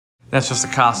That's just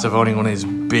the cost of owning one of these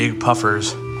big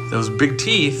puffers. Those big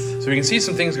teeth. So we can see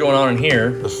some things going on in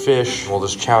here. The fish will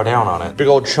just chow down on it. Big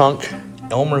old chunk.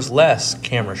 Elmer's less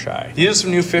camera shy. These are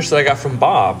some new fish that I got from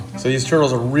Bob. So these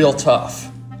turtles are real tough.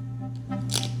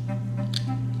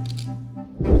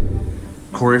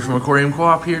 Cory from Aquarium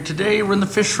Co-op here. Today we're in the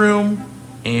fish room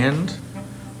and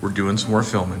we're doing some more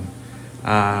filming.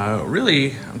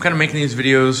 Really, I'm kind of making these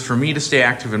videos for me to stay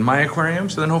active in my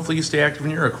aquariums, and then hopefully you stay active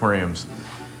in your aquariums.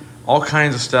 All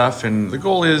kinds of stuff, and the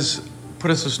goal is put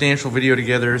a substantial video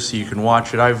together so you can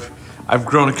watch it. I've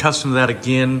grown accustomed to that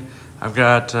again. I've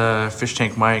got Fish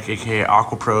Tank Mike, aka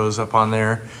Aqua Pros, up on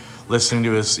there, listening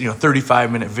to his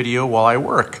 35-minute video while I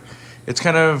work. It's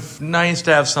kind of nice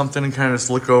to have something and kind of just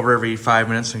look over every 5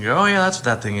 minutes and go, oh yeah, that's what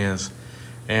that thing is.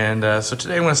 And so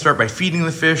today I'm going to start by feeding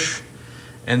the fish,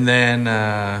 and then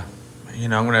I'm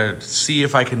going to see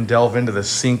if I can delve into the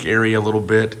sink area a little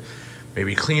bit,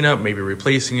 maybe clean up, maybe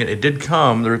replacing it. It did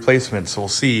come, the replacement, so we'll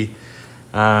see.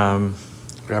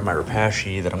 Grab my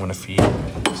Repashy that I'm going to feed.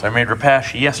 So I made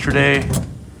Repashy yesterday.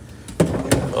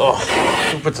 Oh,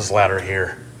 who put this ladder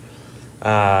here?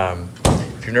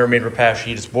 If you've never made Repashy,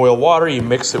 you just boil water, you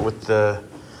mix it with the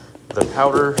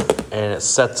powder, and it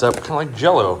sets up kind of like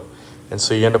jello. And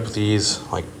so you end up with these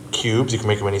like cubes. You can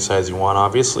make them any size you want,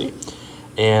 obviously.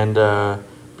 And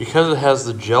because it has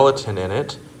the gelatin in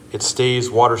it, it stays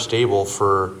water stable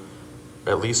for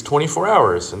at least 24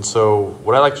 hours. And so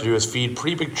what I like to do is feed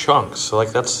pretty big chunks. So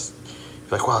like that's,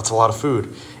 you're like, wow, that's a lot of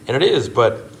food. And it is,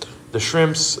 but the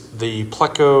shrimps, the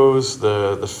plecos,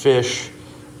 the fish,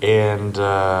 and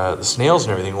the snails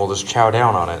and everything will just chow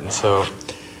down on it. And so,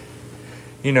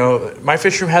 my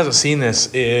fish room hasn't seen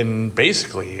this in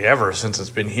basically ever since it's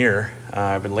been here.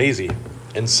 I've been lazy.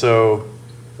 And so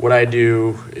what I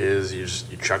do is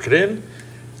you chuck it in,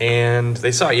 and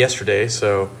they saw it yesterday,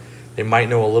 so they might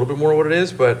know a little bit more what it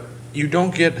is, but you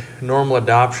don't get normal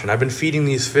adoption. I've been feeding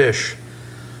these fish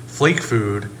flake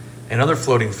food and other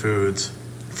floating foods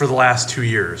for the last 2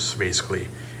 years, basically.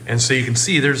 And so you can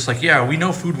see they're just like, yeah, we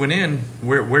know food went in.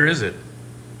 Where is it?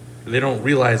 They don't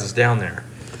realize it's down there.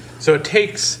 So it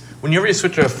takes, whenever you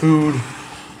switch to a food,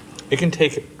 it can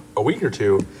take a week or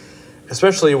two,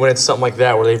 especially when it's something like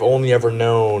that where they've only ever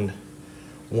known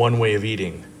one way of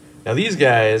eating. Now these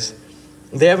guys,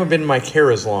 they haven't been in my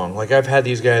care as long. Like I've had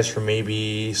these guys for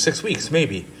maybe 6 weeks,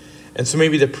 maybe. And so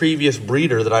maybe the previous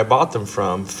breeder that I bought them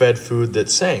from fed food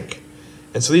that sank.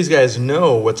 And so these guys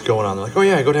know what's going on. They're like, oh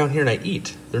yeah, I go down here and I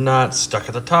eat. They're not stuck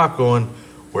at the top going,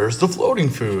 where's the floating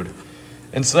food?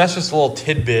 And so that's just a little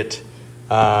tidbit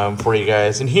for you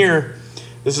guys. And here,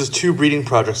 this is 2 breeding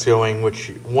projects going, which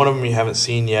one of them you haven't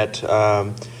seen yet,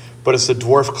 but it's the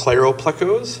dwarf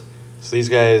Claroplecos. So these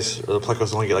guys, or the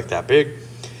plecos, only get like that big.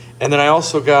 And then I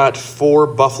also got 4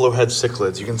 buffalo head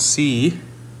cichlids. You can see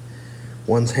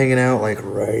one's hanging out like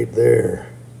right there.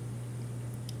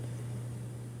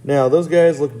 Now, those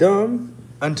guys look dumb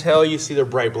until you see their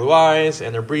bright blue eyes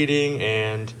and they're breeding,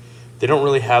 and they don't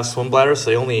really have swim bladders,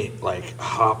 so they only like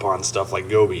hop on stuff like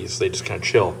gobies. They just kind of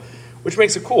chill, which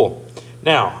makes it cool.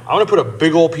 Now, I'm gonna put a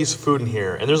big old piece of food in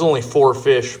here, and there's only 4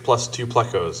 fish plus 2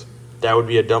 plecos. That would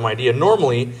be a dumb idea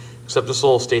normally, except this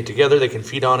will stay together, they can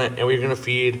feed on it, and we're gonna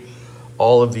feed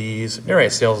all of these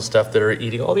Nerite snails and stuff that are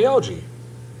eating all the algae.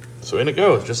 So in it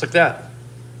goes, just like that.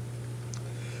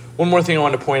 One more thing I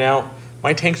wanted to point out,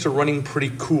 my tanks are running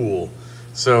pretty cool.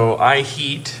 So I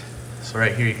heat, so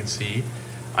right here you can see,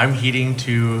 I'm heating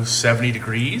to 70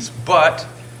 degrees, but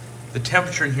the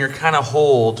temperature in here kind of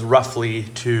holds roughly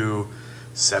to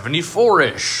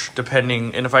 74-ish,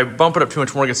 depending, and if I bump it up too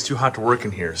much more, it gets too hot to work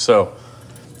in here. So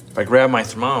if I grab my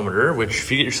thermometer, which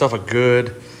if you get yourself a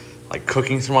good like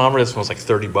cooking thermometer, this one's like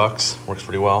 30 bucks, works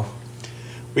pretty well.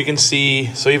 We can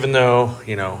see, so even though,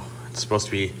 it's supposed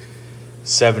to be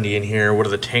 70 in here, what do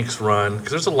the tanks run?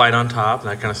 Because there's a light on top and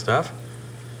that kind of stuff.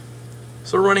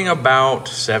 So we're running about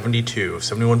 72,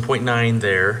 71.9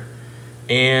 there.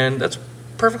 And that's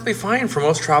perfectly fine for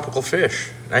most tropical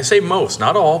fish. And I say most,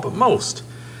 not all, but most.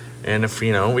 And if,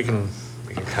 we can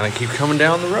kind of keep coming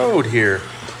down the road here.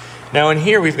 Now in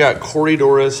here we've got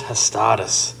Corydoras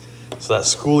hastatus. So that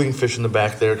schooling fish in the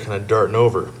back there kind of darting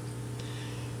over.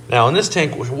 Now in this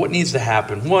tank, what needs to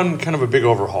happen? One, kind of a big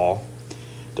overhaul.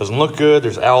 Doesn't look good,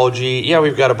 there's algae. Yeah,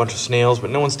 we've got a bunch of snails, but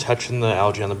no one's touching the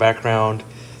algae on the background.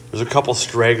 There's a couple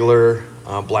straggler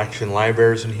black-chin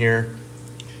livebearers in here.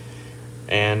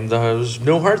 And there's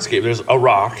no hardscape, there's a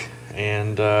rock,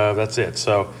 and that's it.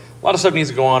 So a lot of stuff needs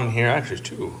to go on in here. Actually, there's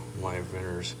 2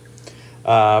 livebearers.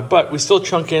 But we still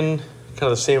chunk in kind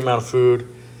of the same amount of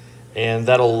food, and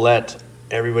that'll let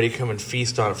everybody come and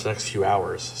feast on it for the next few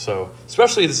hours. So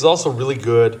especially, this is also really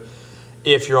good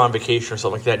if you're on vacation or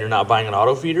something like that and you're not buying an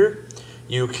auto feeder,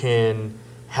 you can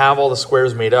have all the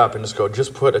squares made up and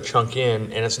just put a chunk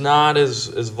in, and it's not as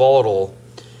volatile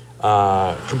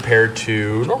compared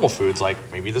to normal foods, like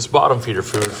maybe this bottom feeder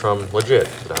food from Legit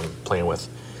that I'm playing with.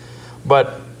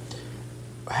 But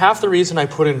half the reason I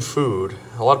put in food,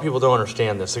 a lot of people don't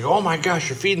understand this. They go, oh my gosh,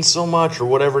 you're feeding so much, or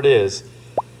whatever it is.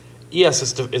 Yes,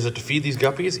 is it to feed these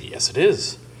guppies? Yes, it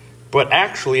is. But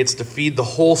actually, it's to feed the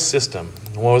whole system.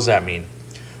 What does that mean?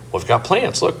 Well, we've got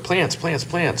plants. Look, plants.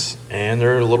 And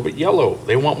they're a little bit yellow.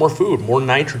 They want more food, more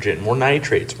nitrogen, more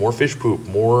nitrates, more fish poop,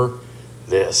 more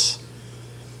this.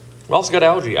 We also got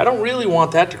algae. I don't really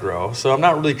want that to grow, so I'm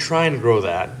not really trying to grow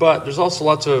that. But there's also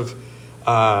lots of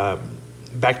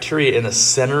bacteria in the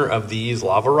center of these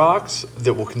lava rocks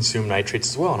that will consume nitrates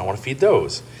as well, and I want to feed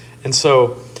those. And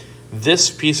so this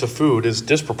piece of food is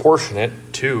disproportionate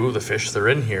to the fish that are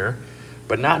in here,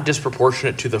 but not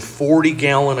disproportionate to the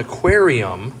 40-gallon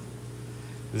aquarium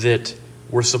that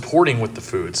we're supporting with the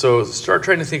food. So start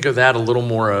trying to think of that a little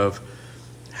more of,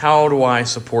 how do I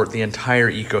support the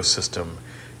entire ecosystem?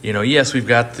 You know, yes, we've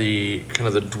got the kind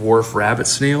of the dwarf rabbit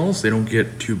snails. They don't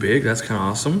get too big. That's kind of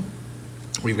awesome.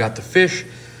 We've got the fish.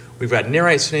 We've got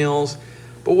nerite snails.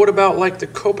 But what about like the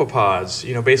copepods?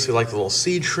 You know, basically like the little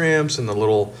seed shrimps and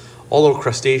all little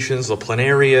crustaceans, the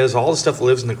planarias, all the stuff that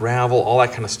lives in the gravel, all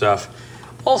that kind of stuff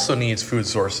also needs food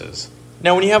sources.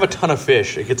 Now, when you have a ton of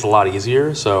fish, it gets a lot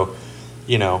easier. So,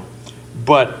 you know,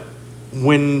 but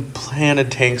when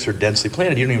planted tanks are densely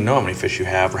planted, you don't even know how many fish you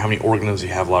have or how many organisms you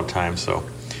have a lot of times. So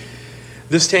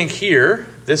this tank here,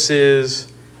 this is,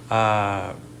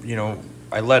 you know,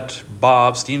 I let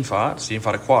Bob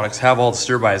Steenfott Aquatics, have all the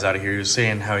stir-bys out of here. He was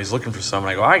saying how he's looking for some, and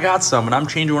I go, I got some, and I'm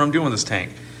changing what I'm doing with this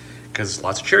tank, because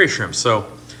lots of cherry shrimps. So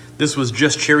this was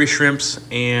just cherry shrimps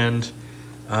and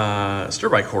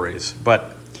stir-by Corys.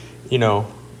 But, you know,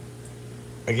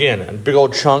 again, a big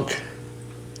old chunk,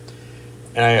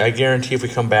 and I guarantee if we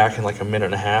come back in like a minute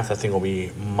and a half, that thing will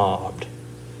be mobbed.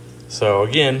 So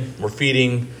again, we're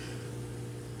feeding,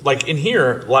 like in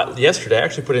here, yesterday I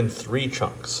actually put in 3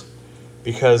 chunks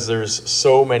because there's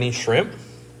so many shrimp,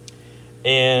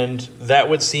 and that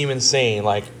would seem insane.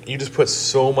 Like, you just put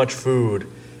so much food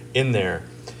in there.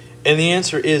 And the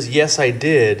answer is yes, I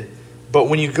did. But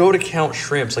when you go to count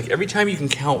shrimps, like every time you can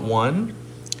count 1,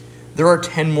 there are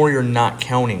 10 more you're not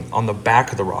counting on the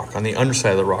back of the rock, on the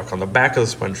underside of the rock, on the back of the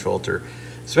sponge filter,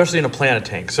 especially in a planted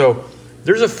tank. So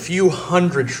there's a few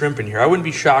hundred shrimp in here. I wouldn't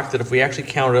be shocked that if we actually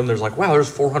counted them, there's like, wow, there's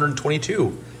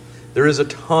 422. There is a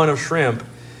ton of shrimp,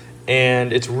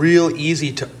 and it's real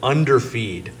easy to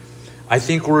underfeed. I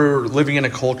think we're living in a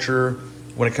culture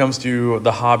when it comes to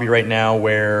the hobby right now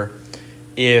where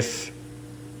if,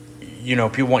 you know,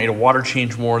 people want you to water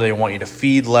change more, they want you to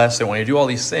feed less, they want you to do all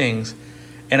these things.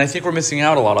 And I think we're missing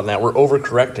out a lot on that. We're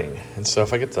overcorrecting. And so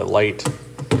if I get the light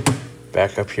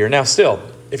back up here. Now still,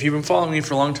 if you've been following me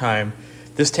for a long time,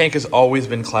 this tank has always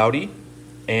been cloudy,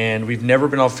 and we've never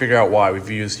been able to figure out why. We've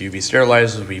used UV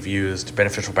sterilizers, we've used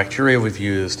beneficial bacteria, we've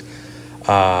used,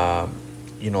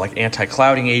 you know, like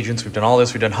anti-clouding agents. We've done all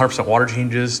this. We've done 100% water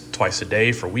changes twice a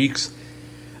day for weeks.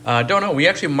 Don't know. We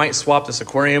actually might swap this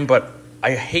aquarium, but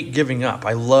I hate giving up.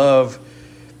 I love,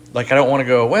 like, I don't want to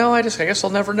go, well, I guess I'll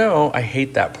never know. I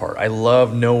hate that part. I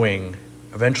love knowing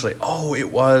eventually, oh,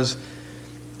 it was.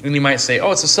 And you might say,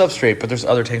 oh, it's a substrate, but there's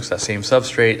other tanks with that same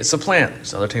substrate. It's a plant.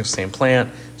 There's other tanks with the same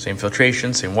plant, same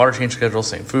filtration, same water change schedule,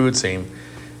 same food, same,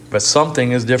 but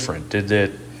something is different. Did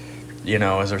it, you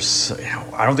know, is there, you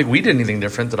know, I don't think we did anything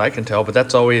different that I can tell, but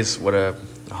that's always what a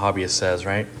hobbyist says,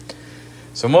 right?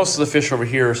 So most of the fish over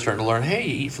here are starting to learn, hey,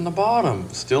 eat from the bottom.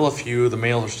 Still a few, the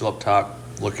males are still up top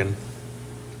looking.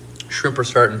 Shrimp are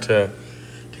starting to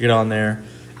get on there.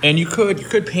 And you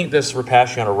could paint this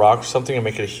Repashy on a rock or something and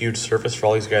make it a huge surface for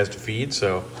all these guys to feed.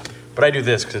 So, but I do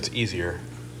this because it's easier.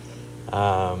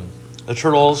 The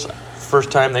turtles, first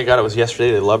time they got it was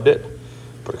yesterday. They loved it.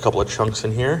 Put a couple of chunks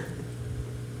in here.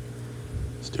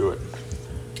 Let's do it.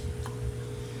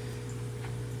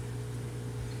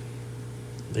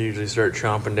 They usually start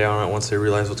chomping down on it once they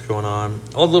realize what's going on.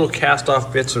 All the little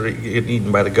cast-off bits are getting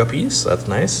eaten by the guppies, so that's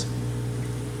nice.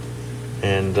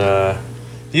 And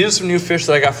these are some new fish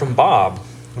that I got from Bob.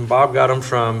 And Bob got them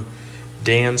from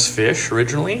Dan's Fish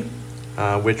originally,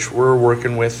 which we're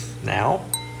working with now.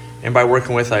 And by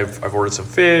working with, I've ordered some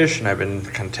fish, and I've been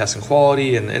kind of testing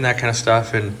quality and that kind of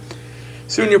stuff. And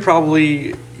soon you'll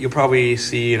probably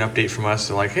see an update from us.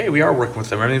 Like, hey, we are working with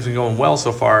them. Everything's been going well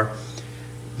so far.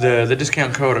 The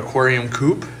discount code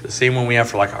Aquariumcoop, the same one we have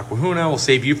for like Aquahuna, will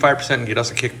save you 5% and get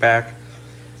us a kickback.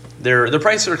 Their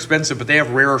prices are expensive, but they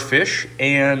have rarer fish,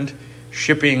 and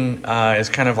shipping is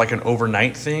kind of like an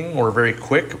overnight thing or very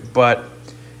quick, but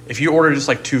if you order just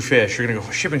like 2 fish, you're gonna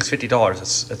go, shipping's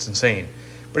 $50. That's insane.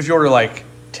 But if you order like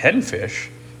 10 fish,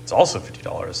 it's also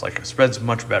 $50. Like, it spreads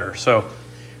much better. So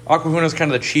Aquahuna is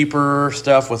kind of the cheaper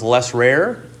stuff with less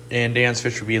rare, and Dan's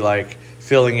Fish would be like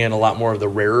filling in a lot more of the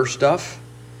rarer stuff.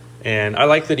 And I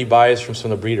like that he buys from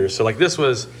some of the breeders. So like this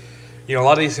was, you know, a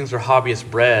lot of these things are hobbyist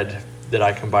bred that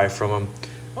I can buy from him.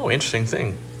 Oh, interesting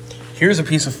thing. Here's a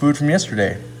piece of food from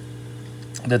yesterday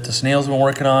that the snails have been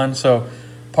working on. So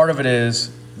part of it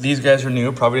is these guys are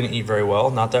new, probably didn't eat very well,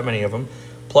 not that many of them.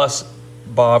 Plus,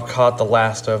 Bob caught the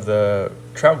last of the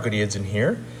trout goodeids in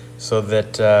here so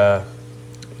that,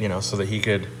 you know, so that he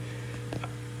could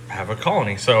have a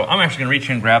colony. So I'm actually gonna reach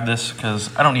in and grab this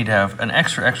because I don't need to have an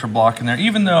extra block in there,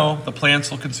 even though the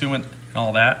plants will consume it and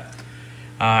all that.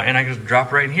 And I can just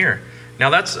drop right in here.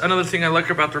 Now that's another thing I like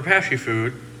about the Repashy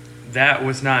food. That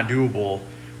was not doable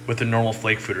with the normal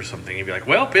flake food or something. You'd be like,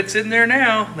 well, it's in there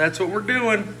now. That's what we're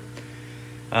doing.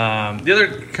 The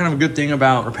other kind of good thing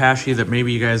about Repashy that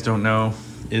maybe you guys don't know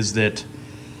is that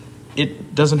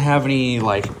it doesn't have any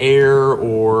like air,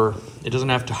 or it doesn't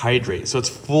have to hydrate. So it's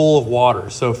full of water.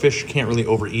 So fish can't really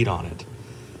overeat on it.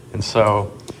 And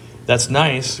so that's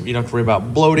nice. You don't have to worry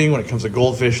about bloating when it comes to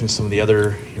goldfish and some of the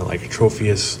other, you know, like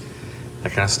Tropheus,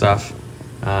 that kind of stuff.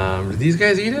 Did these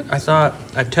guys eat it?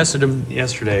 I tested them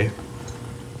yesterday,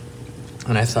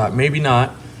 and I thought maybe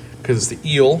not, because it's the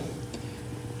eel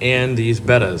and these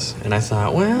bettas. And I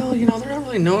thought, well, you know, they're not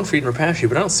really known for eating Repashy,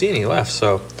 but I don't see any left.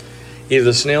 So either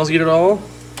the snails eat it all,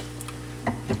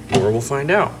 or we'll find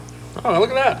out. Oh,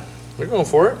 look at that. They're going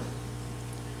for it.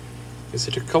 I guess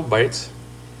they took a couple bites.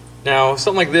 Now,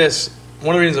 something like this,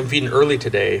 one of the reasons I'm feeding early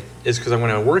today is because I'm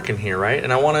going to work in here, right?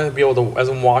 And I want to be able to, as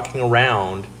I'm walking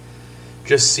around,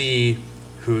 just see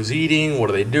who's eating, what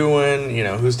are they doing, you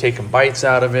know, who's taking bites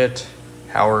out of it,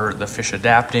 how are the fish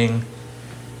adapting,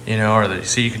 you know, or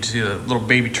you can see the little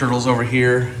baby turtles over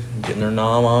here getting their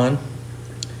nom on.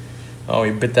 Oh,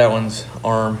 he bit that one's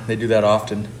arm. They do that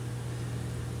often.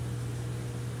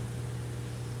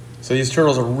 So these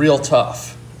turtles are real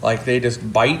tough. Like, they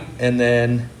just bite, and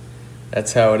then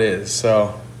that's how it is.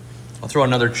 So I'll throw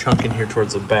another chunk in here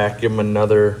towards the back, give them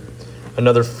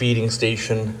another feeding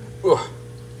station. Ugh.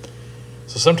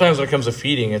 So sometimes when it comes to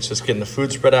feeding, it's just getting the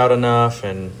food spread out enough,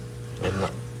 and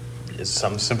it's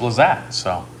something simple as that.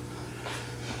 So,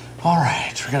 all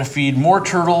right, we're gonna feed more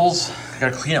turtles.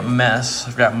 Gotta clean up a mess.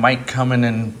 I've got Mike coming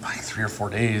in like 3 or 4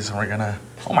 days, and we're gonna,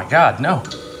 oh my God, no.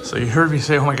 So you heard me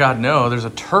say, oh my God, no. There's a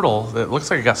turtle that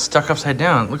looks like it got stuck upside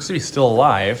down. It looks to be still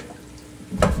alive.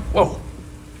 Whoa.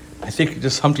 I think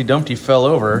just Humpty Dumpty fell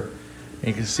over, and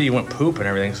you can see he went poop and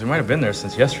everything, so he might have been there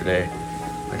since yesterday.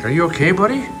 Like, are you okay,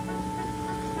 buddy?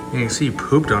 You can see he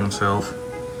pooped on himself.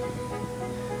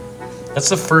 That's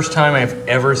the first time I've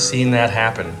ever seen that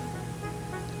happen.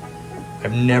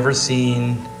 I've never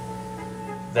seen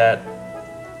that.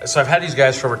 So I've had these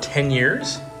guys for over 10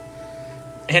 years.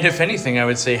 And if anything, I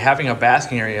would say having a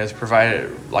basking area has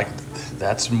provided, like,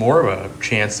 that's more of a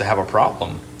chance to have a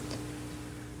problem.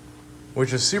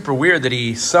 Which is super weird that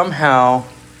he somehow,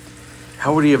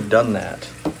 how would he have done that?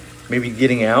 Maybe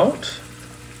getting out?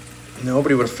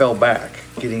 Nobody would have fell back.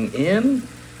 Getting in?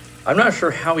 I'm not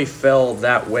sure how he fell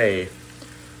that way,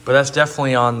 but that's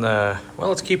definitely on the, well,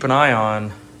 let's keep an eye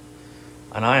on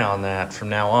that from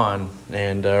now on.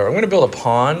 And I'm gonna build a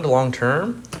pond long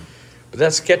term, but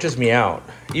that sketches me out.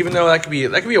 Even though that could be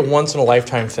a once in a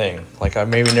lifetime thing. Like, I've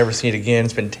maybe never seen it again.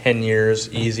 It's been 10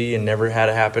 years easy and never had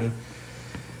it happen.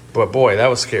 But boy, that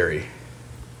was scary.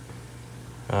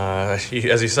 As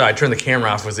you saw, I turned the camera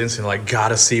off, was instantly like,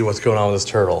 gotta see what's going on with this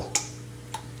turtle.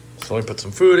 So let me put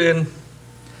some food in.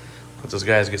 Let those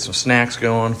guys get some snacks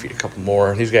going, feed a couple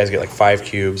more. These guys get like 5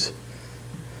 cubes,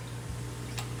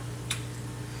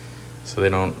 so they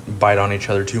don't bite on each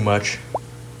other too much.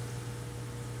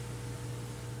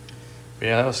 But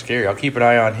yeah, that was scary. I'll keep an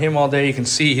eye on him all day. You can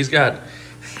see he's got,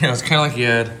 you know, it's kind of like he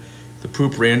had the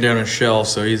poop ran down his shell,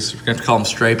 so he's going to have to call him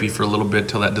Stripey for a little bit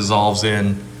till that dissolves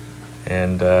in.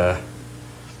 And yeah,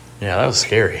 that was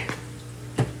scary.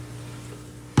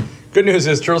 Good news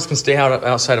is turtles can stay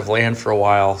outside of land for a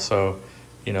while, so,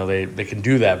 you know, they can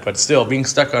do that. But still, being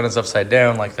stuck on its upside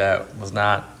down like that was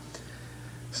not,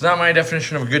 it's not my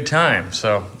definition of a good time.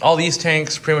 So all these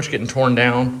tanks pretty much getting torn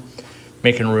down,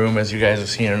 making room, as you guys have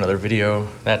seen in another video.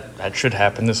 That should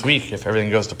happen this week if everything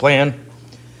goes to plan.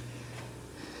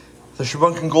 The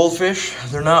Shabunkin goldfish,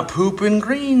 they're not pooping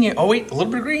green yet. Oh wait, a little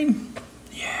bit of green.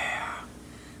 Yeah.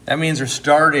 That means they're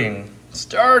starting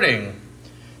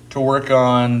to work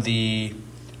on the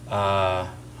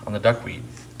duckweed.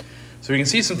 So we can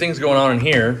see some things going on in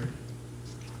here.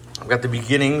 I've got the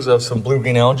beginnings of some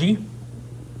blue-green algae. I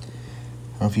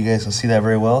don't know if you guys can see that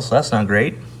very well, so that's not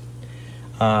great.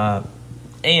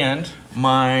 And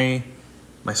my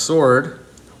sword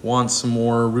wants some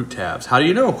more root tabs. How do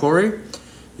you know, Cory?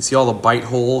 You see all the bite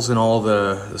holes and all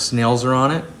the snails are on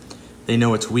it? They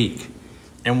know it's weak.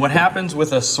 And what happens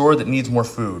with a sword that needs more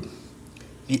food?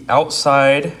 The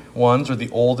outside ones are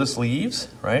the oldest leaves,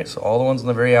 right? So all the ones on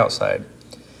the very outside.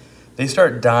 They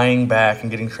start dying back and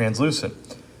getting translucent.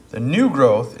 The new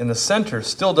growth in the center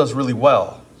still does really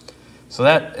well. So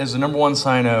that is the #1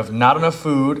 sign of not enough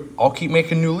food. I'll keep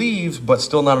making new leaves, but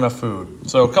still not enough food.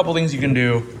 So a couple things you can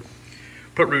do.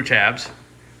 Put root tabs.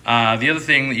 The other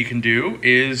thing that you can do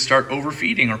is start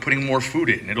overfeeding or putting more food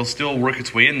in. It'll still work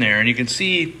its way in there. And you can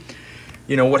see,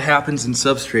 you know, what happens in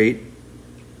substrate.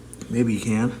 Maybe you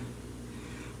can.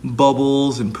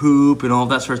 Bubbles and poop and all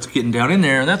that starts getting down in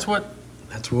there. And that's what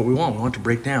we want. We want it to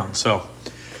break down. So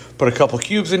put a couple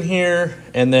cubes in here,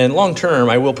 and then long term,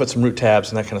 I will put some root tabs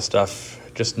and that kind of stuff,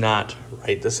 just not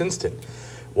right this instant.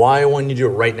 Why wouldn't you do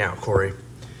it right now, Cory?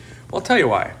 Well, I'll tell you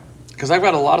why. Because I've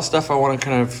got a lot of stuff I want to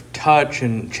kind of touch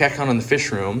and check on in the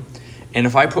fish room, and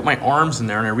if I put my arms in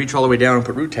there and I reach all the way down and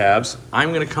put root tabs,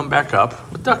 I'm going to come back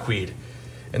up with duckweed.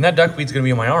 And that duckweed's going to be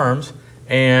in my arms,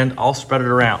 and I'll spread it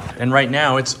around. And right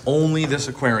now, it's only this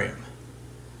aquarium.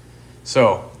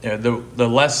 So the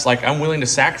less, like, I'm willing to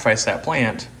sacrifice that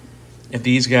plant if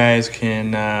these guys can,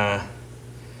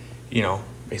 you know,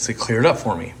 basically clear it up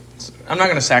for me. So I'm not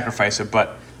going to sacrifice it,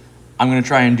 but I'm going to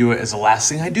try and do it as the last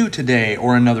thing I do today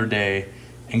or another day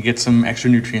and get some extra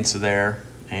nutrients to there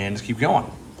and just keep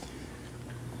going.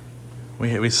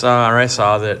 I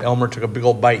saw that Elmer took a big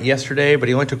old bite yesterday, but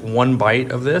he only took 1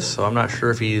 bite of this, so I'm not sure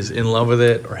if he's in love with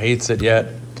it or hates it yet.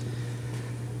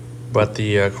 But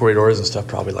the corridors and stuff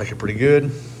probably like it pretty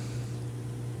good.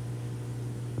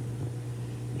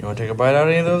 You want to take a bite out of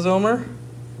any of those, Elmer?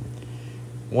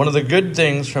 One of the good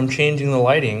things from changing the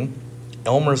lighting,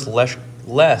 Elmer's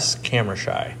less camera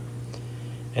shy.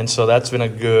 And so that's been a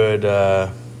good,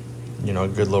 you know, a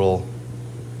good little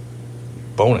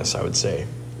bonus, I would say.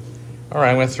 All right,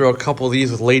 I'm going to throw a couple of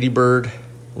these with Ladybird.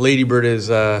 Ladybird is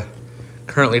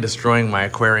currently destroying my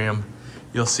aquarium.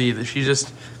 You'll see that she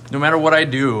just, no matter what I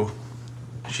do,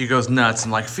 she goes nuts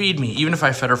and like, feed me. Even if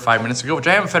I fed her 5 minutes ago, which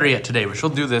I haven't fed her yet today, but she'll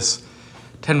do this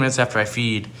 10 minutes after I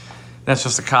feed. That's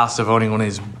just the cost of owning one of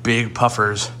these big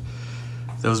puffers.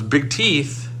 Those big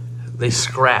teeth, they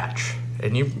scratch.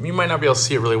 And you might not be able to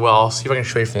see it really well. I'll see if I can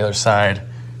show you from the other side.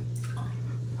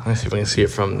 Let me see if I can see it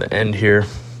from the end here.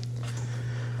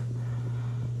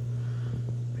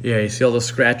 Yeah, you see all those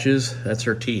scratches? That's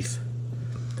her teeth.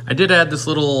 I did add this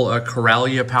little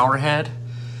Coralia power head.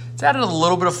 It's added a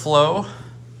little bit of flow.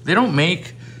 They don't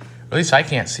make, at least I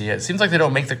can't see it. It seems like they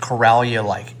don't make the Coralia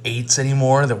like 8s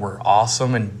anymore that were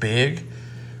awesome and big,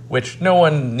 which no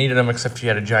one needed them except if you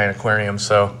had a giant aquarium.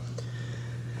 So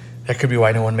that could be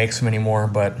why no one makes them anymore.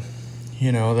 But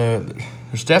you know,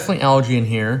 there's definitely algae in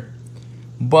here.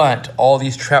 But all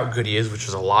these trout goodies, which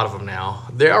is a lot of them now,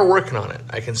 they are working on it.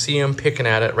 I can see them picking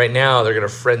at it. Right now, they're going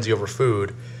to frenzy over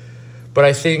food. But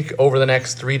I think over the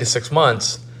next 3 to 6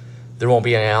 months, there won't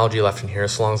be any algae left in here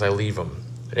as long as I leave them.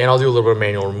 And I'll do a little bit of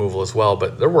manual removal as well,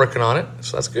 but they're working on it,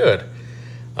 so that's good.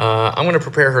 I'm going to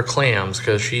prepare her clams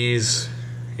because she's,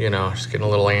 you know, she's getting a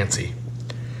little antsy.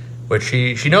 But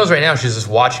she knows right now, she's just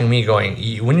watching me going,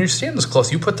 when you're standing this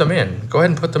close, you put them in. Go ahead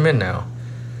and put them in now.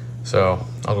 So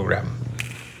I'll go grab them.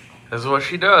 This is what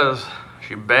she does.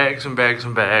 She bags and bags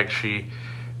and bags. She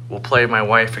will play my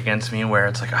wife against me where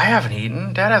it's like, I haven't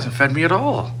eaten. Dad hasn't fed me at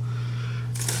all.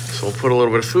 So we'll put a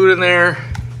little bit of food in there.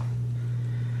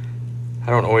 I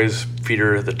don't always feed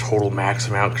her the total max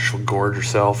amount because she'll gorge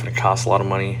herself and it costs a lot of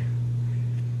money.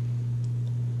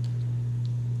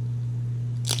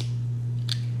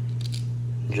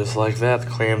 Just like that, the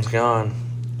clam's gone.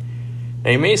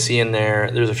 Now you may see in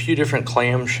there's a few different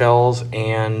clam shells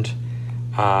and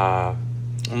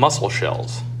mussel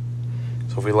shells.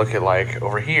 So if we look at like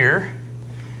over here,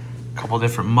 a couple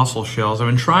different mussel shells. I've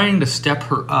been trying to step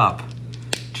her up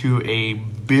to a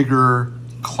bigger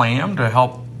clam to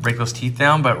help break those teeth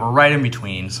down, but we're right in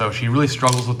between. So she really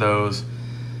struggles with those,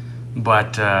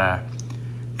 but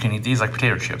can eat these like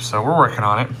potato chips. So we're working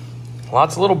on it.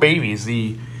 Lots of little babies.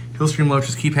 The Hillstream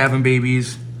loaches keep having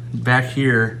babies. Back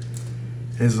here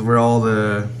is where all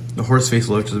the horseface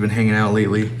loaches have been hanging out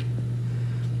lately,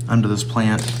 under this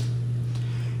plant.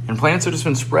 And plants have just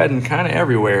been spreading kind of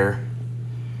everywhere.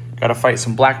 Got to fight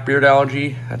some blackbeard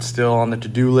algae. That's still on the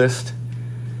to-do list.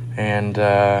 And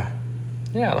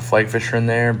yeah, the flagfish are in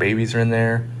there, babies are in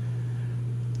there.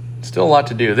 Still a lot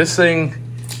to do. This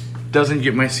thing, doesn't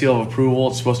get my seal of approval.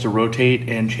 It's supposed to rotate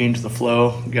and change the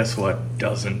flow. Guess what?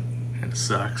 Doesn't, and it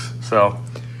sucks. So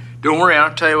don't worry, I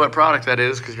don't tell you what product that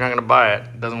is because you're not gonna buy it.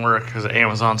 It doesn't work because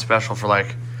Amazon special for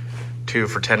like 2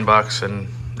 for $10 and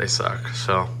they suck.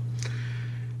 So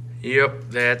yep,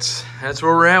 that's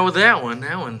where we're at with that one.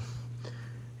 That one,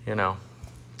 you know,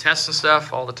 testing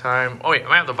stuff all the time. Oh wait, I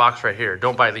might have the box right here.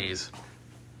 Don't buy these.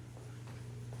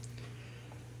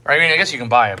 I mean, I guess you can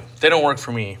buy them. They don't work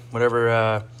for me.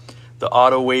 Whatever, the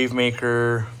Auto Wave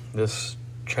Maker, this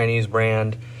Chinese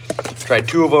brand. Tried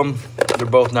 2 of them. They're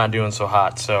both not doing so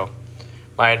hot. So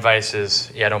my advice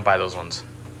is, yeah, don't buy those ones.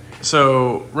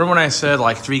 So remember when I said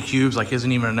like 3 cubes like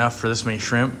isn't even enough for this many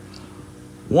shrimp?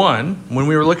 One, when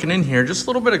we were looking in here just a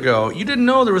little bit ago, you didn't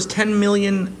know there was 10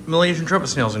 million Malaysian trumpet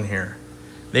snails in here.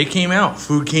 They came out.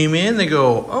 Food came in. They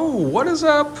go, oh, what is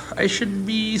up? I should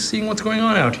be seeing what's going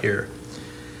on out here.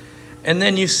 And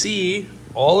then you see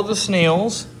all of the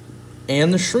snails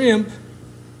and the shrimp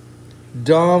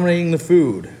dominating the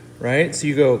food, right? So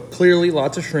you go, clearly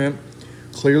lots of shrimp,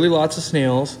 clearly lots of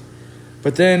snails,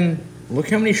 but then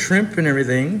look how many shrimp and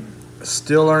everything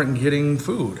still aren't getting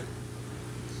food.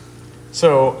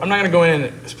 So I'm not gonna go in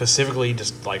and specifically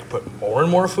just like put more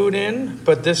and more food in,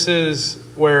 but this is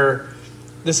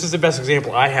the best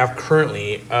example I have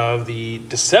currently of the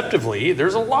deceptively,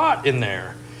 there's a lot in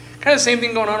there. Kind of the same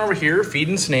thing going on over here,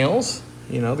 feeding snails.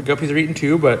 You know, the guppies are eating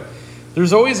too, but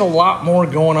there's always a lot more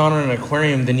going on in an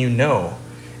aquarium than you know.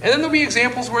 And then there'll be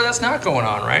examples where that's not going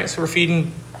on, right? So we're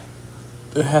feeding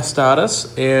the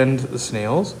Hestatus and the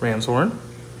snails, ram's horn.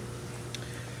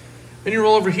 Then you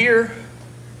roll over here.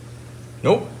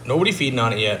 Nope, nobody feeding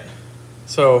on it yet.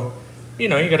 So, you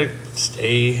know, you gotta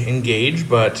stay engaged,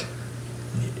 but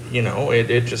you know,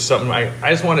 it just something I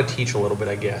just want to teach a little bit,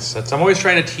 I guess. I'm always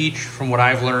trying to teach from what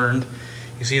I've learned.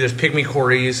 You see there's pygmy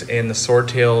Corys and the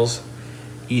swordtails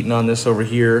eating on this over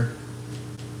here.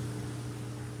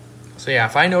 So yeah,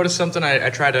 if I notice something, I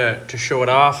try to show it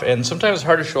off, and sometimes it's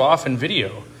hard to show off in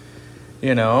video.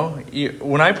 You know,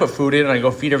 when I put food in and I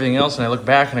go feed everything else and I look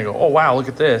back and I go, oh wow, look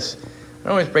at this. I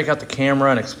always break out the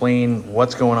camera and explain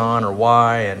what's going on or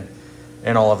why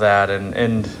and all of that,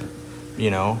 and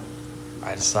you know,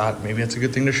 I just thought maybe it's a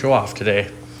good thing to show off today.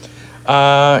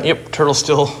 Yep, turtle's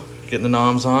still getting the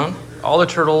noms on. All the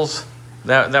turtles,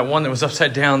 that one that was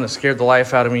upside down that scared the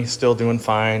life out of me, still doing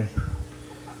fine.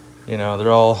 You know,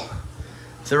 they're all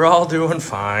doing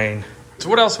fine. So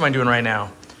what else am I doing right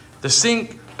now? The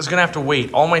sink is gonna have to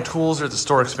wait. All my tools are at the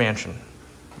store expansion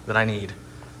that I need.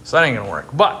 So that ain't gonna work.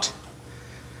 But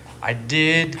I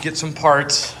did get some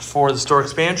parts for the store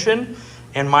expansion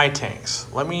and my tanks.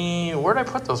 Where'd I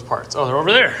put those parts? Oh, they're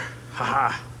over there.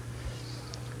 Haha.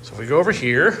 So if we go over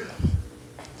here,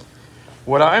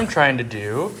 what I'm trying to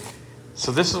do,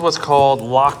 so this is what's called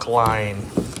lock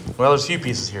line. Well, there's a few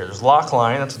pieces here. There's lock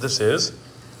line, that's what this is.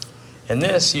 And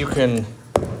this, you could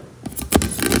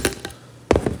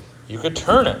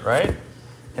turn it, right?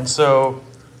 And so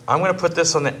I'm gonna put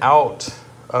this on the out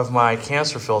of my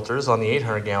canister filters on the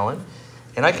 800 gallon,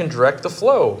 and I can direct the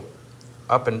flow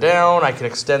up and down. I can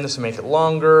extend this and make it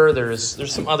longer. There's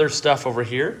some other stuff over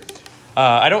here.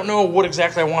 I don't know what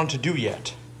exactly I want it to do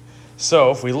yet.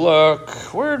 So if we look,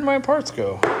 where'd my parts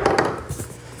go?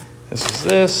 This is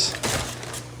this.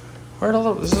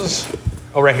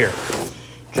 Oh, right here.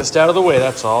 Just out of the way,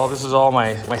 that's all. This is all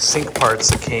my sink parts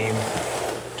that came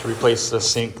to replace the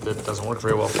sink that doesn't work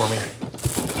very well for me.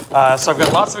 So I've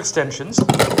got lots of extensions.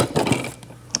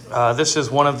 This is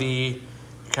one of the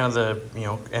you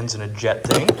know, ends in a jet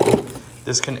thing.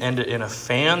 This can end it in a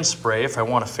fan spray if I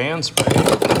want a fan spray.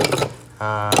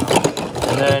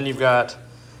 And then you've got,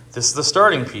 this is the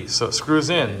starting piece, so it screws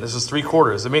in. This is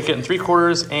 3/4. They make it in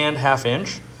 3/4 and 1/2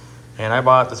 inch. And I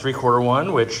bought the 3/4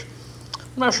 one, which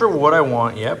I'm not sure what I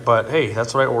want yet, but hey,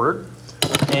 that's what I ordered.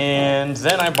 And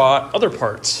then I bought other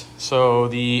parts. So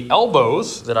the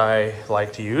elbows that I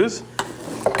like to use,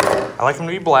 I like them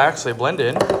to be black so they blend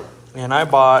in. And I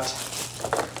bought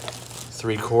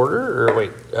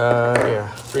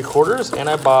 3/4, and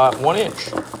I bought 1 inch.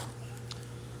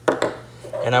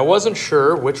 And I wasn't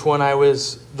sure which one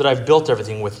that I've built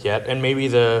everything with yet, and maybe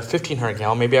the 1500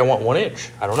 gallon, maybe I want 1 inch.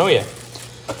 I don't know yet.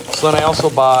 So then I also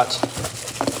bought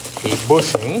a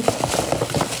bushing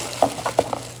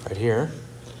right here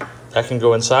that can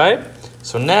go inside.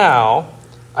 So now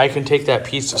I can take that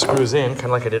piece that screws in, kind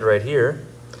of like I did right here,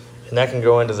 and that can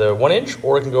go into the 1 inch,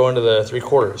 or it can go into the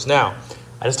 3/4. Now,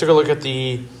 I just took a look at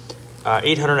the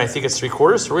 800, I think it's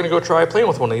 3/4, so we're gonna go try playing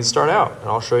with one of these to start out, and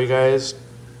I'll show you guys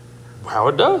how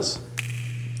it does.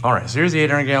 All right, so here's the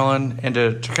 800 gallon, and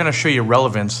to kind of show you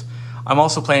relevance, I'm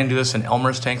also planning to do this in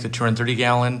Elmer's tank, the 230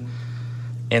 gallon.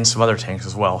 and some other tanks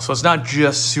as well. So it's not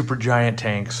just super giant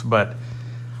tanks, but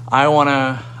I want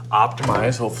to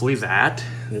optimize, hopefully, that.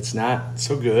 It's not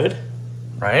so good,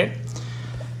 right?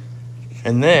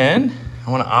 And then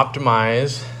I want to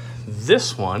optimize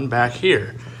this one back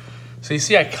here. So you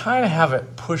see, I kind of have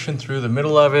it pushing through the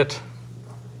middle of it.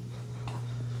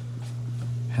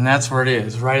 And that's where it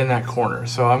is, right in that corner.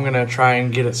 So I'm gonna try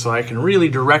and get it so I can really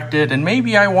direct it. And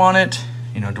maybe I want it,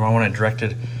 you know, do I want it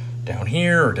directed down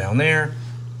here or down there?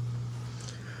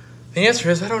 The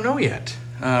answer is I don't know yet.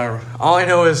 All I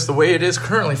know is the way it is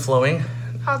currently flowing,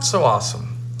 not so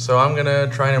awesome. So I'm gonna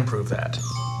try and improve that.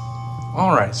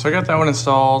 All right, so I got that one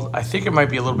installed. I think it might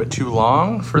be a little bit too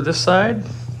long for this side.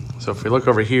 So if we look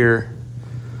over here,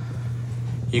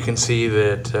 you can see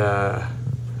that,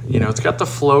 you know, it's got the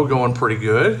flow going pretty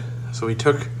good. So we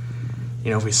took,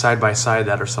 you know, if we side by side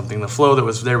that or something, the flow that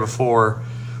was there before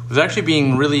was actually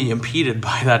being really impeded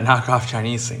by that knockoff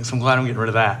Chinese thing. So I'm glad I'm getting rid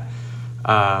of that.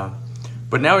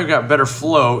 But now we've got better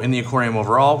flow in the aquarium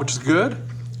overall, which is good.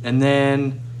 And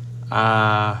then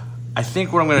I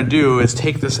think what I'm gonna do is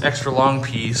take this extra long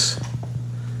piece.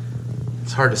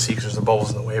 It's hard to see because there's the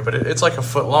bubbles in the way, but it's like a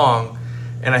foot long.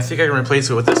 And I think I can replace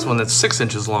it with this one that's 6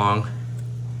 inches long.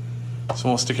 So it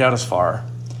won't stick out as far.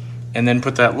 And then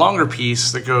put that longer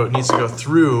piece that needs to go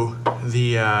through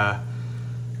the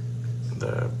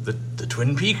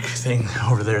Twin Peak thing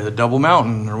over there, the double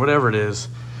mountain or whatever it is.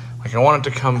 Like I want it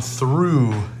to come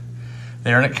through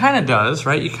there, and it kind of does,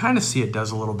 right? You kind of see it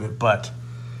does a little bit, but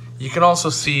you can also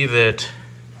see that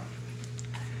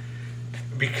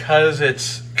because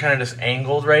it's kind of just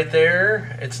angled right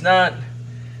there, it's not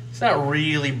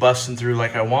really busting through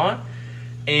like I want.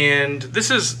 And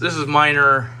this is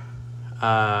minor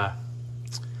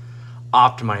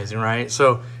optimizing, right?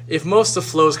 So if most of the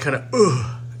flow is kind of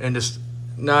and just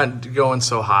not going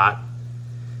so hot,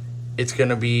 it's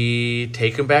gonna be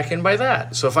taken back in by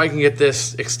that. So if I can get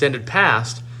this extended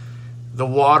past, the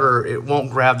water, it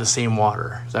won't grab the same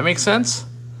water. Does that make sense?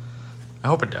 I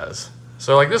hope it does.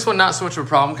 So like this one, not so much of a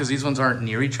problem because these ones aren't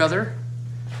near each other,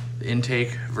 the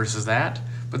intake versus that.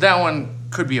 But that one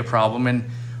could be a problem, and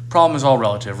problem is all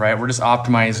relative, right? We're just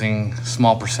optimizing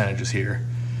small percentages here.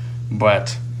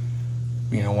 But,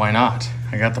 you know, why not?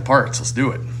 I got the parts, let's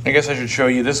do it. I guess I should show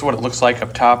you, this is what it looks like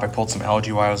up top. I pulled some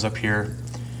algae while I was up here.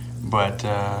 But,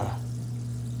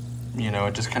 you know,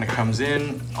 it just kind of comes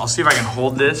in. I'll see if I can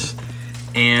hold this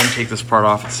and take this part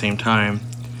off at the same time.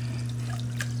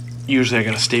 Usually I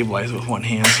gotta stabilize it with one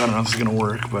hand, so I don't know if this is gonna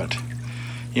work, but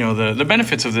you know, the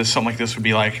benefits of this, something like this would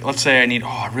be like, let's say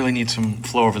I really need some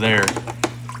flow over there.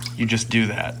 You just do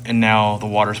that, and now the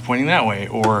water's pointing that way.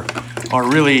 Or I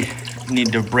really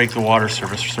need to break the water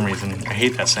surface for some reason. I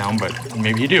hate that sound, but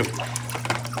maybe you do.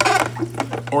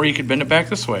 Or you could bend it back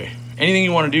this way. Anything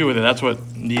you want to do with it, that's what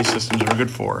these systems are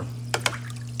good for.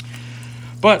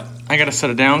 But I gotta set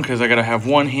it down because I gotta have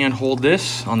one hand hold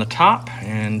this on the top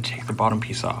and take the bottom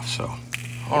piece off, so.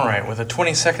 All right, with a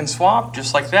 20-second swap,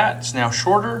 just like that, it's now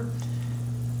shorter.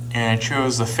 And I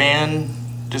chose the fan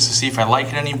just to see if I like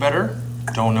it any better.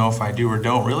 Don't know if I do or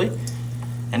don't really.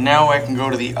 And now I can go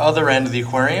to the other end of the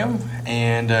aquarium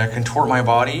and contort my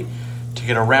body to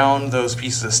get around those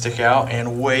pieces that stick out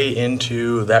and way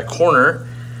into that corner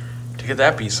to get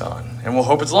that piece on. And we'll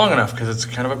hope it's long enough because it's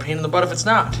kind of a pain in the butt if it's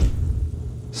not.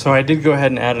 So I did go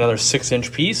ahead and add another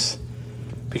 6-inch piece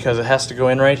because it has to go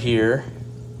in right here.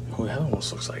 Oh, that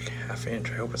almost looks like 1/2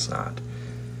 inch. I hope it's not.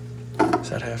 Is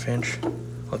that 1/2 inch?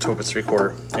 Let's hope it's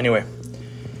 3/4. Anyway,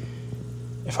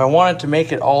 if I wanted to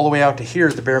make it all the way out to here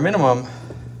at the bare minimum,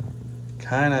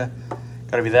 kind of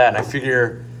got to be that. And I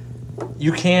figure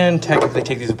you can technically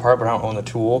take these apart, but I don't own the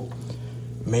tool.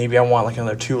 Maybe I want like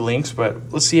another 2 links,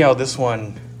 but let's see how this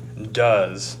one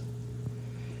does.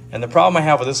 And the problem I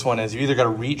have with this one is you either got to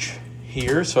reach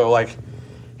here. So like,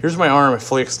 here's my arm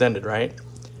fully extended, right?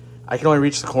 I can only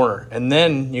reach the corner, and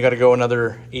then you got to go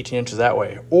another 18 inches that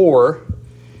way. Or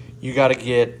you got to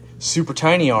get super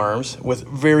tiny arms with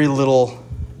very little,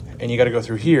 and you got to go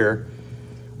through here,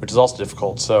 which is also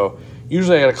difficult. So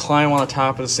usually I got to climb on the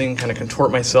top of this thing, kind of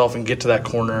contort myself and get to that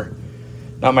corner.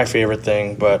 Not my favorite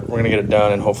thing, but we're gonna get it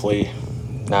done and hopefully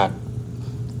not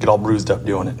get all bruised up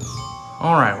doing it.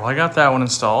 All right, well, I got that one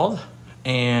installed,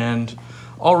 and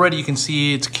already you can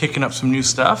see it's kicking up some new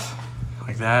stuff.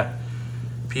 Like that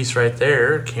piece right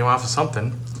there came off of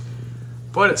something,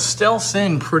 but it stealths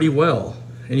in pretty well.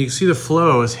 And you can see the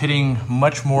flow is hitting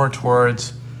much more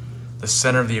towards the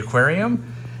center of the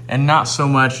aquarium and not so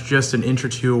much just an inch or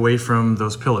 2 away from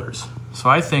those pillars. So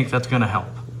I think that's gonna help.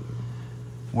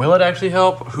 Will it actually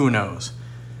help? Who knows?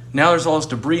 Now there's all this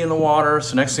debris in the water,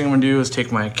 so next thing I'm gonna do is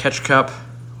take my catch cup,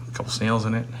 a couple snails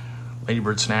in it,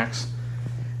 ladybird snacks.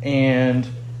 And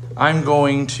I'm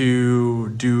going to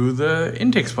do the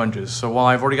intake sponges. So while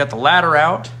I've already got the ladder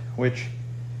out, which,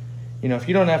 you know, if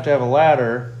you don't have to have a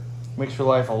ladder, it makes your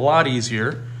life a lot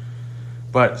easier.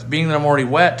 But being that I'm already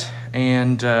wet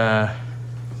and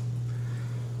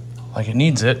like it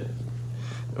needs it,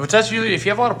 which that's usually, if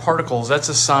you have a lot of particles, that's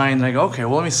a sign that I go, okay,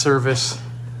 well, let me service.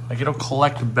 Like, it'll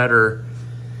collect better.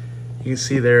 You can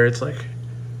see there, it's like,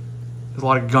 there's a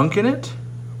lot of gunk in it,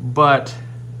 but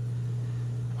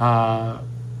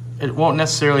it won't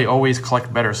necessarily always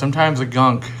collect better. Sometimes the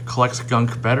gunk collects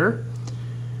gunk better.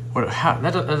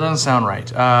 That doesn't sound right.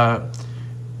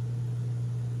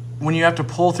 When you have to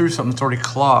pull through something that's already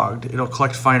clogged, it'll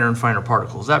collect finer and finer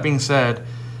particles. That being said,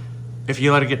 if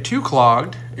you let it get too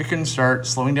clogged, it can start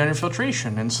slowing down your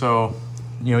filtration. And so,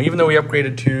 you know, even though we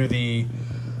upgraded to the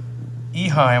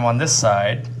Eheim on this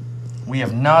side, we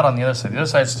have not on the other side. The other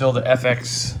side is still the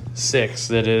FX6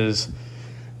 that is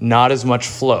not as much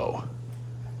flow.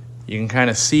 You can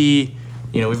kind of see,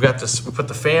 you know, we've got this, we put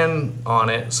the fan on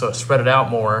it so it spread it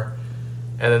out more.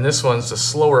 And then this one's the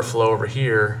slower flow over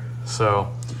here.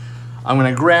 So I'm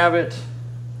gonna grab it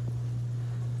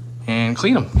and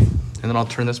clean them. And then I'll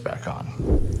turn this back on.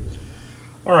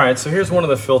 All right, so here's one of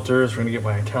the filters. We're gonna get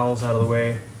my towels out of the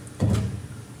way.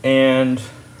 And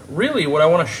really what I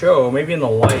wanna show, maybe in the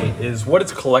light, is what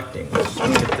it's collecting. Let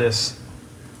me get this.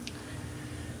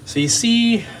 So you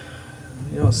see,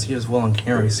 you don't see it as well on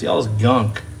camera, you see all this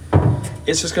gunk.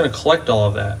 It's just gonna collect all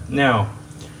of that. Now,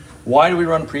 why do we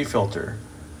run pre-filter?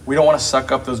 We don't wanna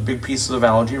suck up those big pieces of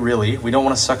algae, really. We don't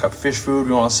wanna suck up fish food, we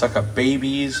don't wanna suck up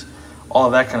babies, all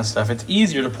of that kind of stuff. It's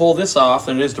easier to pull this off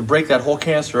than it is to break that whole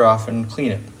canister off and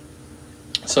clean it.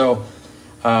 So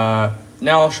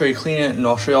now I'll show you clean it, and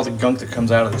I'll show you all the gunk that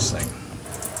comes out of this thing.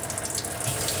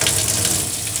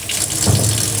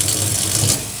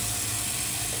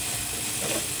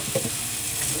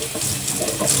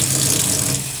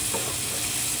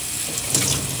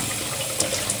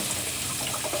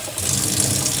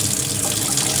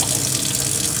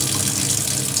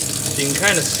 You can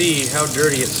kind of see how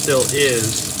dirty it still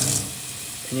is,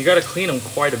 and you got to clean them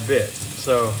quite a bit.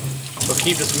 So we'll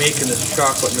keep just making this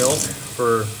chocolate milk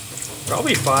for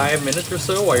probably 5 minutes or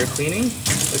so while you're cleaning.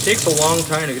 It takes a long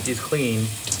time to get these clean,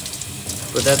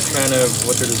 but that's kind of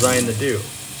what they're designed to do.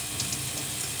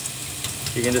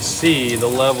 You can just see the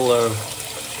level of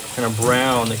kind of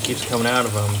brown that keeps coming out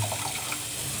of them.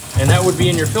 And that would be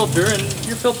in your filter, and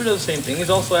your filter does the same thing.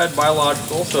 These also add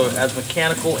biological, so it adds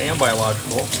mechanical and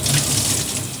biological.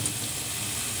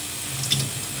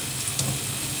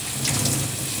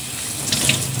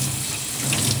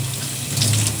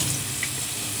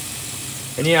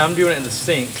 And yeah, I'm doing it in the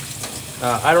sink.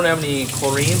 I don't have any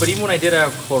chlorine, but even when I did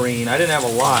have chlorine, I didn't have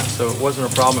a lot, so it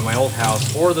wasn't a problem at my old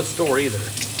house or the store either.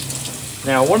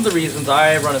 Now, one of the reasons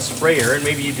I run a sprayer, and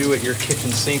maybe you do at your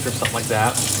kitchen sink or something like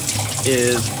that,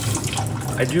 is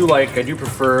I do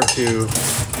prefer to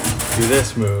do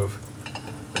this move,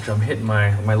 which I'm hitting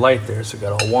my light there, so it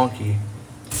got all wonky.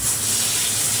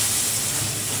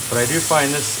 But I do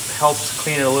find this helps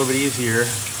clean it a little bit easier.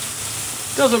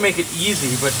 Doesn't make it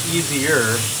easy, but easier.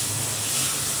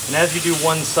 And as you do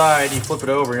one side, you flip it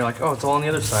over and you're like, oh, it's all on the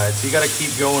other side. So you got to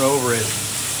keep going over it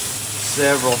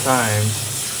several times.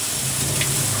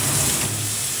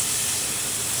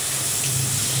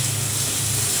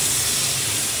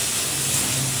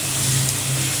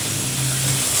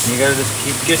 And you got to just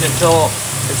keep getting it until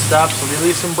it stops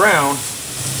releasing brown.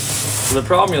 So the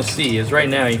problem you'll see is right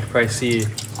now you can probably see,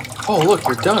 oh, look,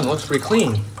 you're done. It looks pretty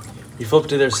clean. You flip it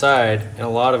to their side, and a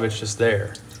lot of it's just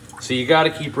there. So you got to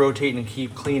keep rotating and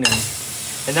keep cleaning.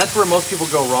 And that's where most people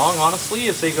go wrong, honestly,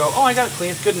 is they go, oh, I got it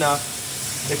clean, it's good enough.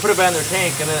 They put it back in their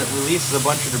tank, and then it releases a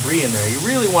bunch of debris in there. You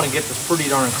really want to get this pretty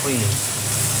darn clean.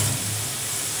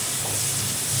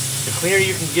 The cleaner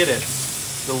you can get it,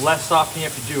 the less often you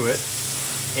have to do it.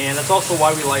 And that's also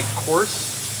why we like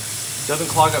coarse. It doesn't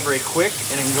clog up very quick,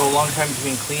 and it can go a long time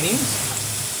between cleanings.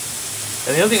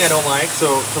 And the other thing I don't like,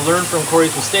 so to learn from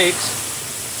Cory's mistakes,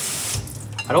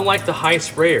 I don't like the high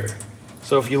sprayer.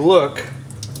 So if you look,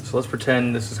 so let's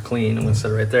pretend this is clean. I'm gonna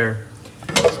set it right there.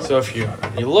 So if you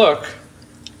look,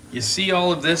 you see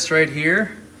all of this right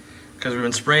here, because we've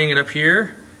been spraying it up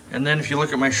here. And then if you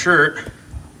look at my shirt,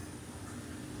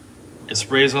 it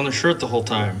sprays on the shirt the whole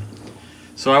time.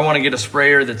 So I want to get a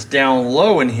sprayer that's down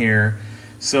low in here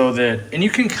so that, and you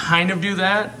can kind of do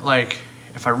that, like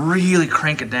if I really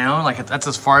crank it down, like that's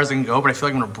as far as I can go, but I feel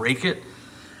like I'm gonna break it,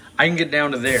 I can get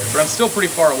down to there, but I'm still pretty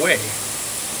far away,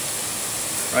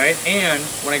 right? And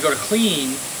when I go to clean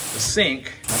the sink,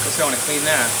 like let's say I wanna clean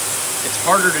that, it's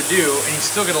harder to do, and you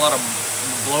still get a lot of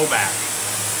blowback.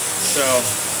 So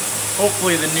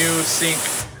hopefully the new sink,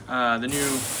 the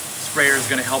new sprayer is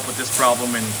gonna help with this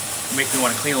problem and make me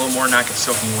wanna clean a little more and not get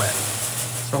soaking wet.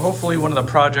 So hopefully one of the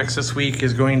projects this week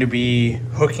is going to be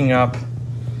hooking up,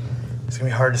 it's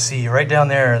gonna be hard to see, right down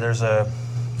there, there's a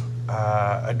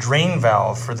drain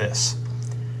valve for this.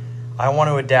 I want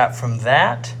to adapt from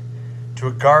that to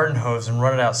a garden hose and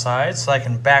run it outside so I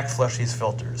can back flush these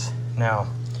filters. Now,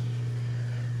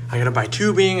 I gotta buy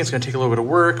tubing, it's gonna take a little bit of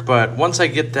work, but once I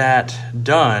get that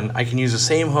done, I can use the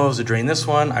same hose to drain this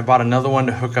one. I bought another one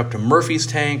to hook up to Murphy's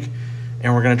tank,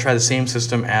 and we're gonna try the same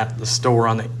system at the store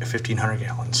on the 1,500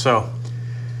 gallons. So,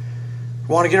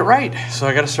 I wanna get it right, so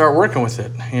I gotta start working with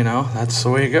it. You know, that's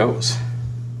the way it goes.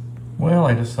 Well,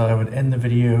 I just thought I would end the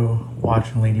video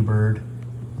watching Ladybird,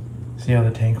 see how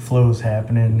the tank flow is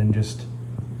happening, and just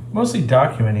mostly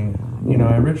documenting. You know,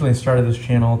 I originally started this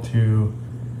channel to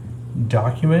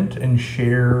document and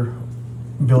share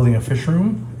building a fish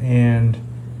room, and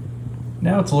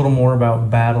now it's a little more about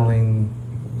battling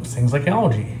things like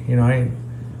algae. You know,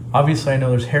 obviously I know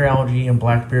there's hair algae and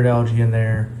blackbeard algae in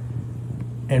there,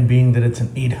 and being that it's an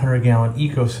 800-gallon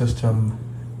ecosystem,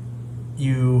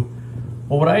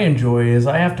 well, what I enjoy is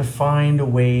I have to find a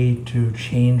way to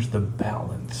change the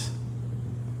balance.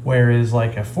 Whereas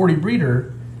like a 40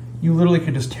 breeder, you literally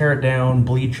could just tear it down,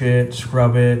 bleach it,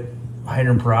 scrub it,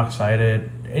 hydrogen peroxide it,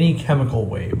 any chemical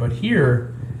way. But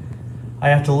here, I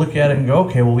have to look at it and go,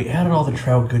 okay, well, we added all the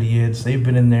trout goodeids. They've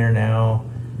been in there now,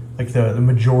 like the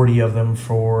majority of them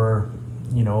for,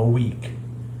 you know, a week.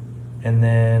 And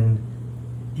then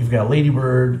you've got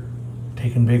ladybird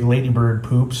taking big ladybird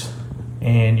poops,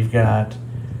 and you've got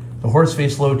the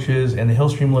horseface loaches and the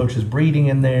hillstream loaches breeding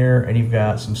in there, and you've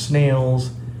got some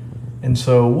snails. And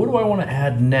so what do I want to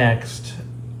add next?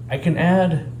 I can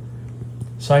add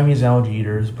Siamese algae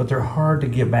eaters, but they're hard to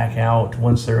get back out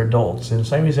once they're adults. And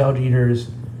Siamese algae eaters,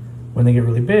 when they get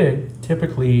really big,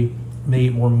 typically they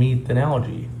eat more meat than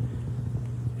algae.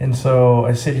 And so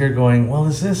I sit here going, well,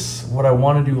 is this what I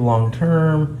want to do long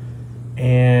term?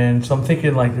 And so I'm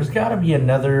thinking, like, there's got to be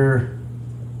another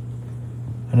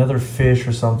fish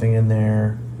or something in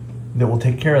there that will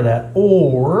take care of that,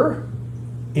 or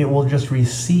it will just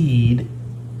recede.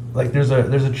 Like there's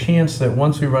a chance that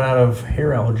once we run out of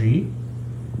hair algae,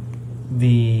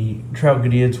 the trout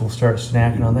goodeids will start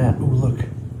snacking on that. Ooh, look,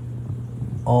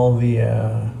 all the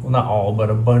well, not all, but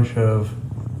a bunch of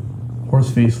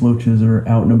horseface loaches are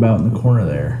out and about in the corner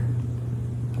there.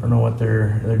 I don't know what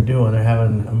they're doing. They're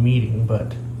having a meeting,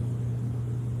 but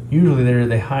usually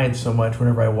they hide so much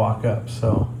whenever I walk up.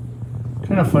 So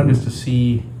kind of fun just to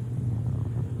see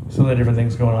some of the different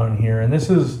things going on in here. And this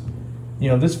is, you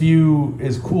know, this view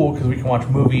is cool because we can watch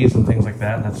movies and things like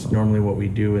that. And that's normally what we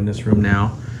do in this room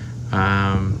now.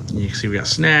 You can see we got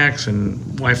snacks,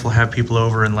 and wife will have people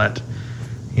over and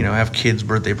have kids'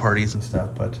 birthday parties and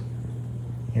stuff. But,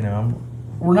 you know,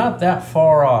 we're not that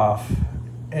far off,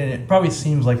 and it probably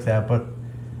seems like that, but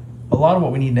a lot of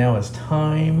what we need now is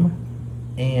time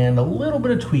and a little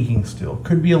bit of tweaking still.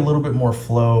 Could be a little bit more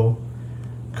flow,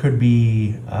 could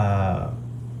be,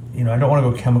 you know, I don't want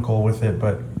to go chemical with it,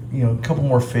 but, you know, a couple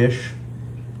more fish,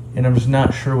 and I'm just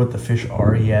not sure what the fish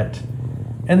are yet.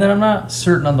 And then I'm not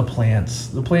certain on the plants.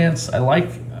 The plants, I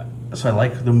like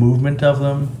the movement of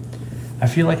them. I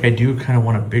feel like I do kind of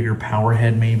want a bigger power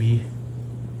head maybe.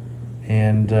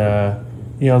 And,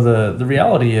 you know, the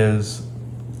reality is,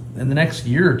 in the next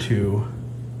year or two,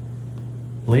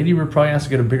 Ladybird probably has to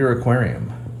get a bigger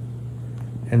aquarium.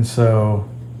 And so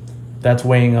that's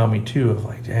weighing on me too, of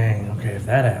like, dang, okay, if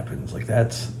that happens, like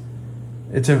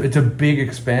it's a big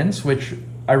expense, which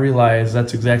I realize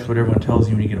that's exactly what everyone tells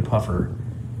you when you get a puffer.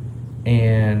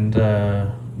 And,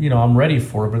 you know, I'm ready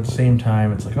for it, but at the same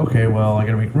time, it's like, okay, well, I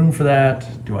gotta make room for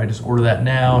that. Do I just order that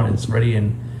now and it's ready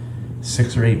in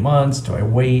 6 or 8 months? Do I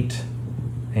wait?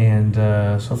 And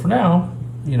so for now,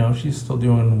 you know, she's still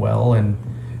doing well, and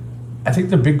I think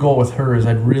the big goal with her is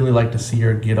I'd really like to see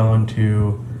her get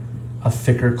onto a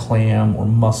thicker clam or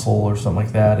mussel or something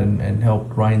like that, and help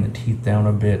grind the teeth down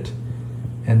a bit.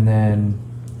 And then,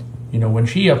 you know, when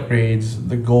she upgrades,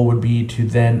 the goal would be to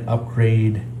then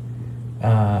upgrade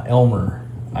Elmer.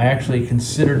 I actually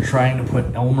considered trying to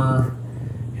put Elmer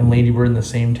and Ladybird in the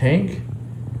same tank,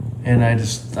 and I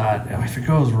just thought, if it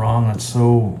goes wrong, that's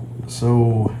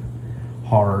so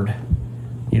hard.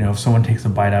 You know, if someone takes a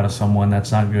bite out of someone,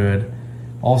 that's not good.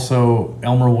 Also,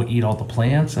 Elmer will eat all the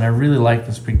plants, and I really like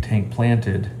this big tank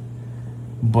planted,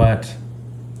 but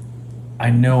I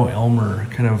know Elmer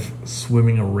kind of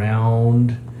swimming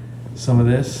around some of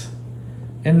this,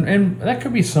 and that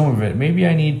could be some of it. Maybe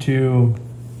I need to,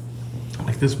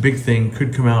 like, this big thing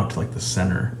could come out to like the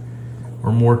center,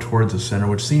 or more towards the center,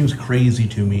 which seems crazy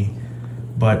to me,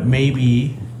 but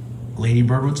maybe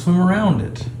Ladybird would swim around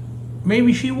it.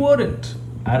 Maybe she wouldn't.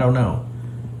 I don't know.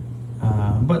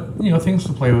 But, you know, things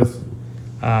to play with.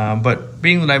 But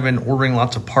being that I've been ordering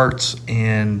lots of parts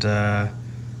and,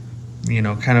 you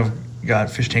know, kind of got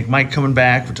Fish Tank Mike coming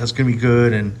back, which that's going to be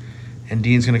good, and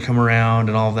Dean's going to come around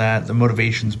and all that, the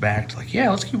motivation's back to like, yeah,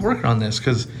 let's keep working on this,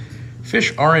 because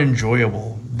fish are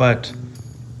enjoyable, but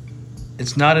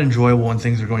it's not enjoyable when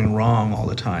things are going wrong all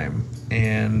the time.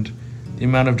 And the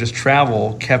amount of just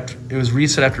travel it was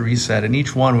reset after reset, and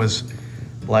each one was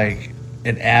like,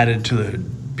 it added to the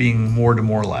being more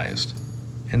demoralized.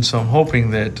 And so I'm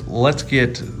hoping that let's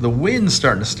get the wins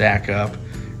starting to stack up,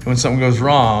 and when something goes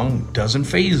wrong, it doesn't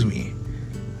faze me.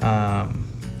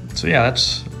 So yeah,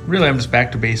 that's really, I'm just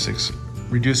back to basics.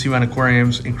 Reduce the amount of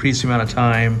aquariums, increase the amount of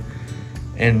time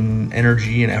and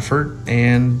energy and effort,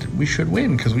 and we should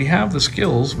win because we have the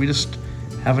skills, we just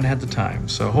haven't had the time.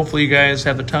 So hopefully you guys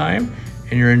have the time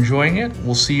and you're enjoying it.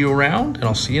 We'll see you around, and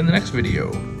I'll see you in the next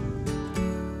video.